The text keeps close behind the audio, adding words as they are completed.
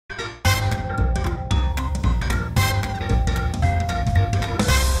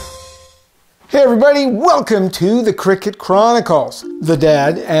Hey everybody, welcome to the Cricket Chronicles. The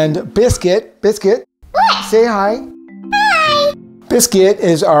dad and Biscuit. What? Say hi. Hi. Biscuit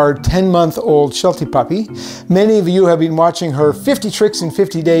is our 10-month-old Sheltie puppy. Many of you have been watching her 50 Tricks in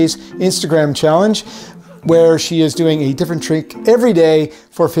 50 Days Instagram challenge, where she is doing a different trick every day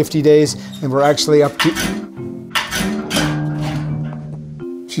for 50 days, and we're actually up to...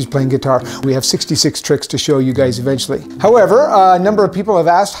 She's playing guitar. We have 66 tricks to show you guys eventually. However, a number of people have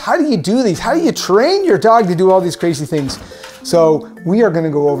asked, how do you do these? How do you train your dog to do all these crazy things? So we are going to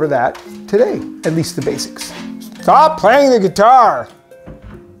go over that today, at least the basics. Stop playing the guitar!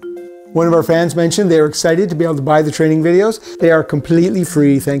 One of our fans mentioned they were excited to be able to buy the training videos. They are completely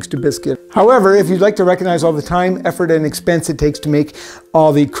free thanks to Biscuit. However, if you'd like to recognize all the time, effort, and expense it takes to make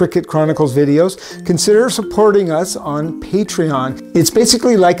all the Cricket Chronicles videos, consider supporting us on Patreon. It's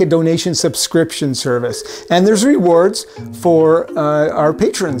basically like a donation subscription service, and there's rewards for our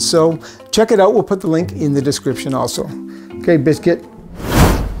patrons. So check it out. We'll put the link in the description also. Okay, Biscuit.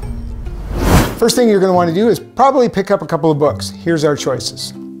 First thing you're going to want to do is probably pick up a couple of books. Here's our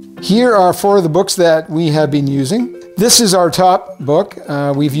choices. Here are 4 of the books that we have been using. This is our top book.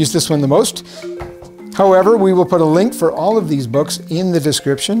 We've used this one the most. However, we will put a link for all of these books in the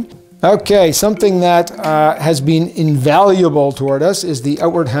description. Okay, something that has been invaluable toward us is the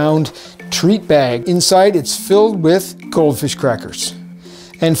Outward Hound treat bag. Inside, it's filled with goldfish crackers.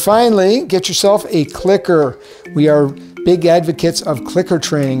 And finally, get yourself a clicker. We are big advocates of clicker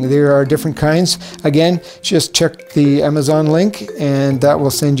training. There are different kinds. Again, just check the Amazon link and that will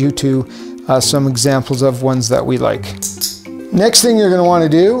send you to some examples of ones that we like. Next thing you're going to want to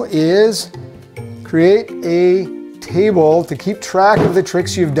do is create a table to keep track of the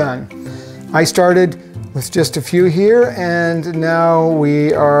tricks you've done. I started with just a few here and now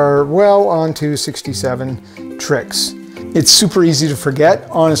we are well on to 67 tricks. It's super easy to forget,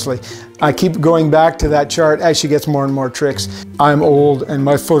 honestly. I keep going back to that chart as she gets more and more tricks. I'm old and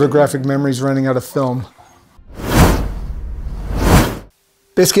my photographic memory is running out of film.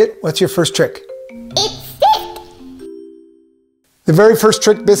 Biscuit, what's your first trick? It's sit. The very first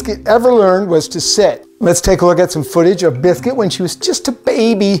trick Biscuit ever learned was to sit. Let's take a look at some footage of Biscuit when she was just a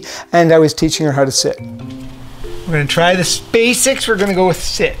baby and I was teaching her how to sit. We're going to try the basics. We're going to go with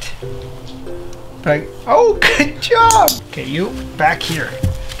sit. Like, oh, good job. Okay, you back here.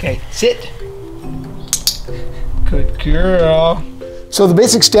 Okay, sit. Good girl. So the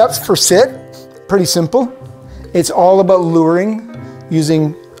basic steps for sit, pretty simple. It's all about luring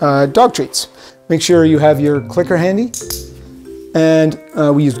using dog treats. Make sure you have your clicker handy. And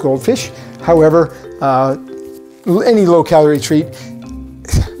we use goldfish. However, any low-calorie treat,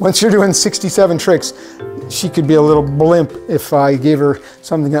 once you're doing 67 tricks, she could be a little blimp if I gave her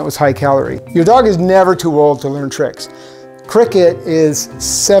something that was high calorie. Your dog is never too old to learn tricks. Cricket is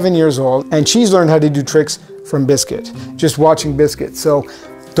 7 years old and she's learned how to do tricks from Biscuit, just watching Biscuit. So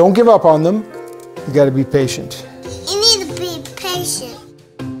don't give up on them. You got to be patient. You need to be patient.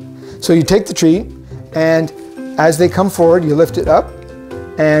 So you take the treat and as they come forward, you lift it up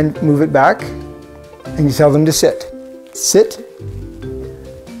and move it back and you tell them to sit. Sit.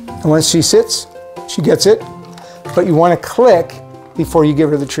 And once she sits, she gets it, but you want to click before you give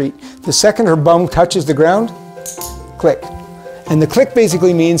her the treat. The second her bum touches the ground, click. And the click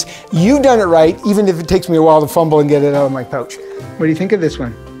basically means you've done it right, even if it takes me a while to fumble and get it out of my pouch. What do you think of this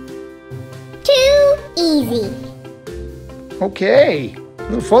one? Too easy. Okay, a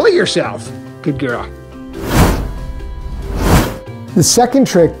little full of yourself. Good girl. The second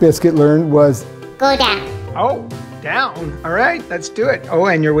trick Biscuit learned was Go down. oh, down. All right, let's do it. Oh,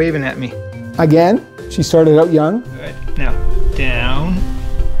 and you're waving at me. Again, she started out young. Good. Now, down,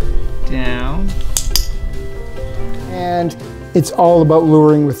 down. And it's all about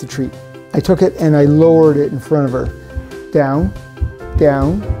luring with the treat. I took it and I lowered it in front of her. Down,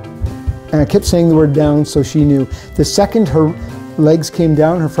 down. And I kept saying the word down so she knew. The second her legs came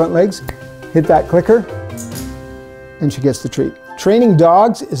down, her front legs, hit that clicker, and she gets the treat. Training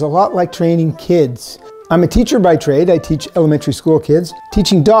dogs is a lot like training kids. I'm a teacher by trade. I teach elementary school kids.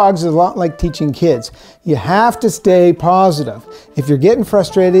 Teaching dogs is a lot like teaching kids. You have to stay positive. If you're getting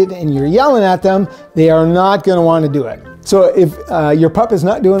frustrated and you're yelling at them, they are not going to want to do it. So if your pup is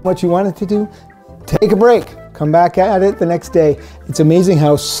not doing what you want it to do, take a break. Come back at it the next day. It's amazing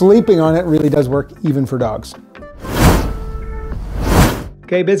how sleeping on it really does work even for dogs.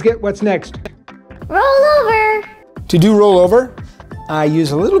 Okay, Biscuit, what's next? Roll over. To do rollover, I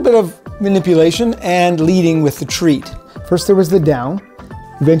use a little bit of manipulation and leading with the treat. First there was the down.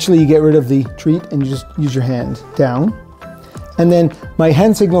 Eventually you get rid of the treat and you just use your hand down. And then my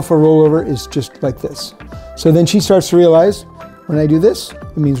hand signal for rollover is just like this. So then she starts to realize when I do this,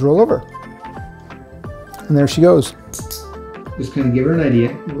 it means roll over. And there she goes. Just kind of give her an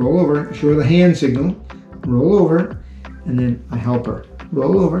idea. Roll over, show her the hand signal. Roll over, and then I help her.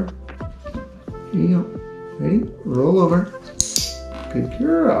 Roll over. Here you go. Ready? Roll over. Good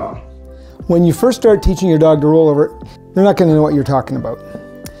girl. When you first start teaching your dog to roll over, they're not going to know what you're talking about.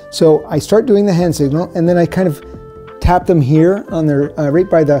 So I start doing the hand signal, and then I kind of tap them here on their right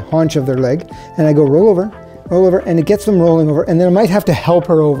by the haunch of their leg, and I go roll over, and it gets them rolling over, and then I might have to help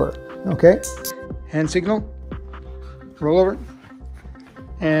her over. Okay? Hand signal. Roll over.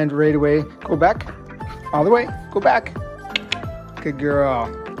 And right away, go back. All the way. Go back. Good girl.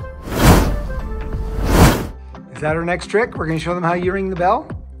 Is that our next trick? We're going to show them how you ring the bell.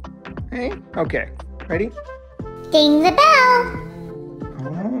 Hey? Okay. Ready? Ding the bell.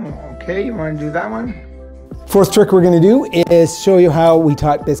 Oh, okay. You want to do that one? Fourth trick we're going to do is show you how we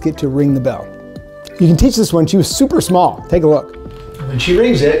taught Biscuit to ring the bell. You can teach this one. She was super small. Take a look. When she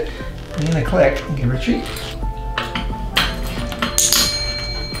rings it, I'm going to click and give her a treat.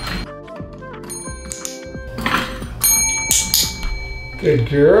 Good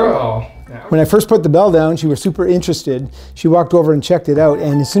girl. When I first put the bell down, she was super interested. She walked over and checked it out,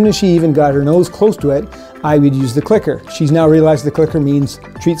 and as soon as she even got her nose close to it, I would use the clicker. She's now realized the clicker means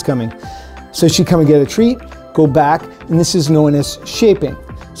treat's coming. So she'd come and get a treat, go back, and this is known as shaping.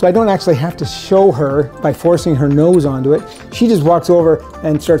 So I don't actually have to show her by forcing her nose onto it. She just walks over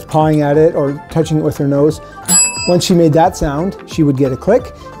and starts pawing at it or touching it with her nose. Once she made that sound, she would get a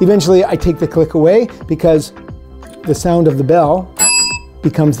click. Eventually, I take the click away because the sound of the bell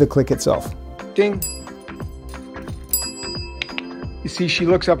becomes the click itself. Ding. You see, she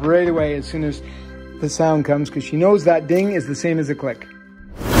looks up right away as soon as the sound comes because she knows that ding is the same as a click.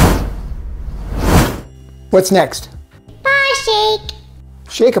 What's next? Paw shake.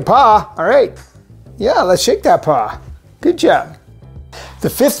 Shake a paw. All right. Yeah, let's shake that paw. Good job. The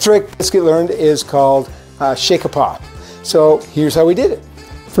fifth trick Biscuit learned is called shake a paw. So here's how we did it.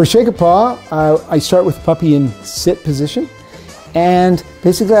 For shake a paw, I start with the puppy in sit position. And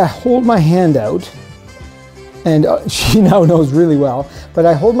basically I hold my hand out, and she now knows really well, but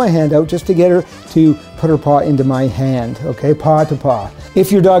I hold my hand out just to get her to put her paw into my hand, okay, paw to paw.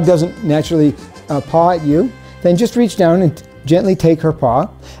 If your dog doesn't naturally paw at you, then just reach down and gently take her paw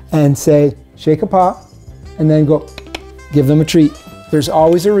and say, shake a paw, and then go give them a treat. There's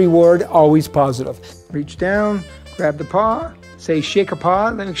always a reward, always positive. Reach down, grab the paw, say shake a paw,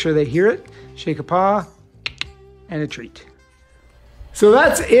 then make sure they hear it, shake a paw, and a treat. So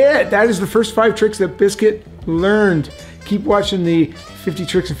that's it. That is the first 5 tricks that Biscuit learned. Keep watching the 50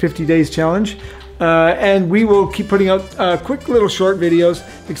 Tricks in 50 Days challenge. And we will keep putting out quick little short videos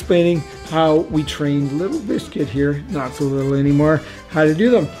explaining how we trained little Biscuit here, not so little anymore, how to do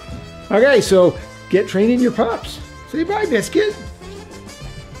them. Okay, so get training your pups. Say bye, Biscuit.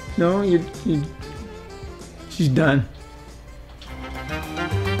 No, she's done.